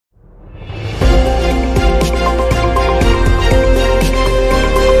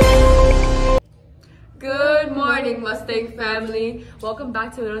family. Welcome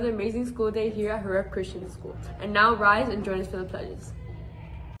back to another amazing school day here at Horeb Christian School. And now rise and join us for the pledges.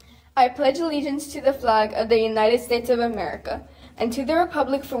 I pledge allegiance to the flag of the United States of America and to the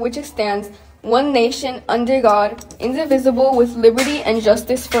republic for which it stands, one nation, under God, indivisible, with liberty and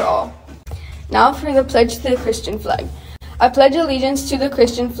justice for all. Now for the pledge to the Christian flag. I pledge allegiance to the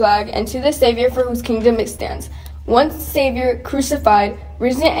Christian flag and to the Savior for whose kingdom it stands, one Savior, crucified,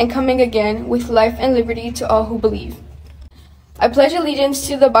 risen and coming again, with life and liberty to all who believe. I pledge allegiance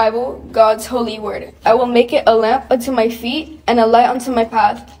to the Bible, God's holy word. I will make it a lamp unto my feet and a light unto my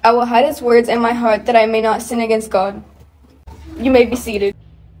path. I will hide its words in my heart that I may not sin against God. You may be seated.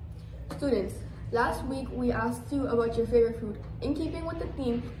 Students, last week we asked you about your favorite food. In keeping with the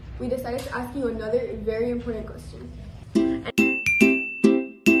theme, we decided to ask you another very important question.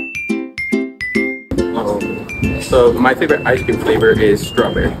 So my favorite ice cream flavor is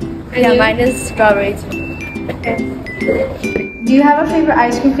strawberry. Yeah, mine is strawberry too. Do you have a favorite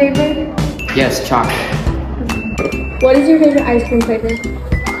ice cream flavor? Yes, chocolate. What is your favorite ice cream flavor?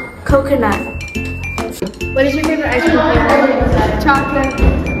 Coconut. What is your favorite ice cream flavor? Chocolate.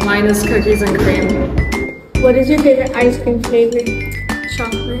 Mine is cookies and cream. What is your favorite ice cream flavor?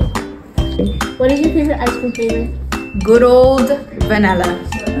 Chocolate. What is your favorite ice cream flavor? Good old vanilla.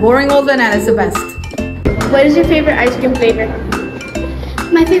 Boring old vanilla is the best. What is your favorite ice cream flavor?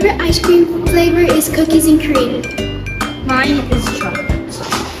 My favorite ice cream flavor is cookies and cream. Mine is chocolate.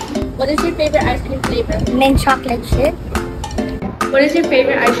 What is your favorite ice cream flavor? Mint chocolate chip. What is your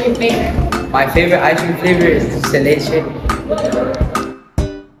favorite ice cream flavor? My favorite ice cream flavor is dulce de leche.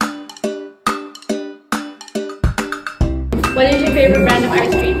 What is your favorite brand of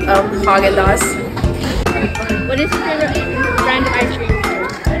ice cream? Haagen-Dazs. What is your favorite brand of ice cream?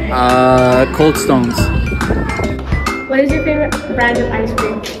 Cold Stones. What is your favorite brand of ice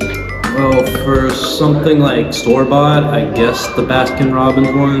cream? Well, for something like store-bought, I guess the Baskin Robbins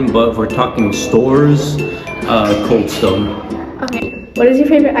one, but if we're talking stores, Cold Stone. Okay. What is your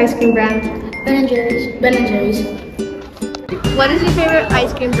favorite ice cream brand? Ben & Jerry's. Ben & Jerry's. What is your favorite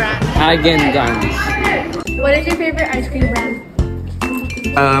ice cream brand? Haagen-Dazs. What is your favorite ice cream brand?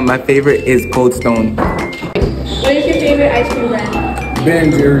 My favorite is Cold Stone. What is your favorite ice cream brand?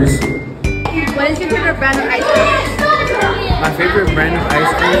 Ben & Jerry's. What is your favorite brand of ice cream? My favorite brand of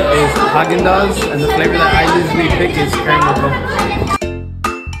ice cream is Haagen-Dazs, and the flavor that I usually pick is caramel coconut.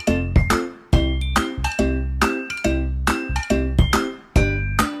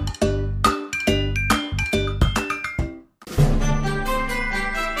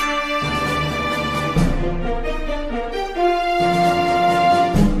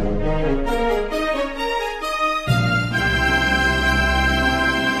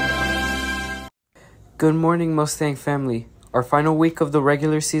 Good morning, Mustang family. Our final week of the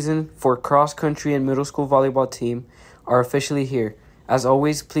regular season for cross country and middle school volleyball team are officially here. As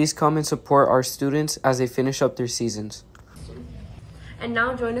always, please come and support our students as they finish up their seasons. And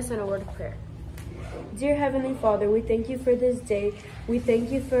now join us in a word of prayer. Dear Heavenly Father, we thank you for this day. We thank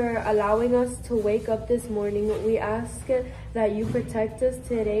you for allowing us to wake up this morning. We ask that you protect us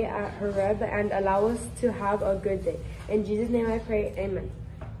today at Horeb and allow us to have a good day. In Jesus' name I pray, amen.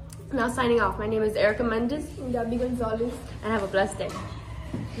 Now signing off, my name is Erica Mendez and Gabby Gonzalez. and have a blessed day.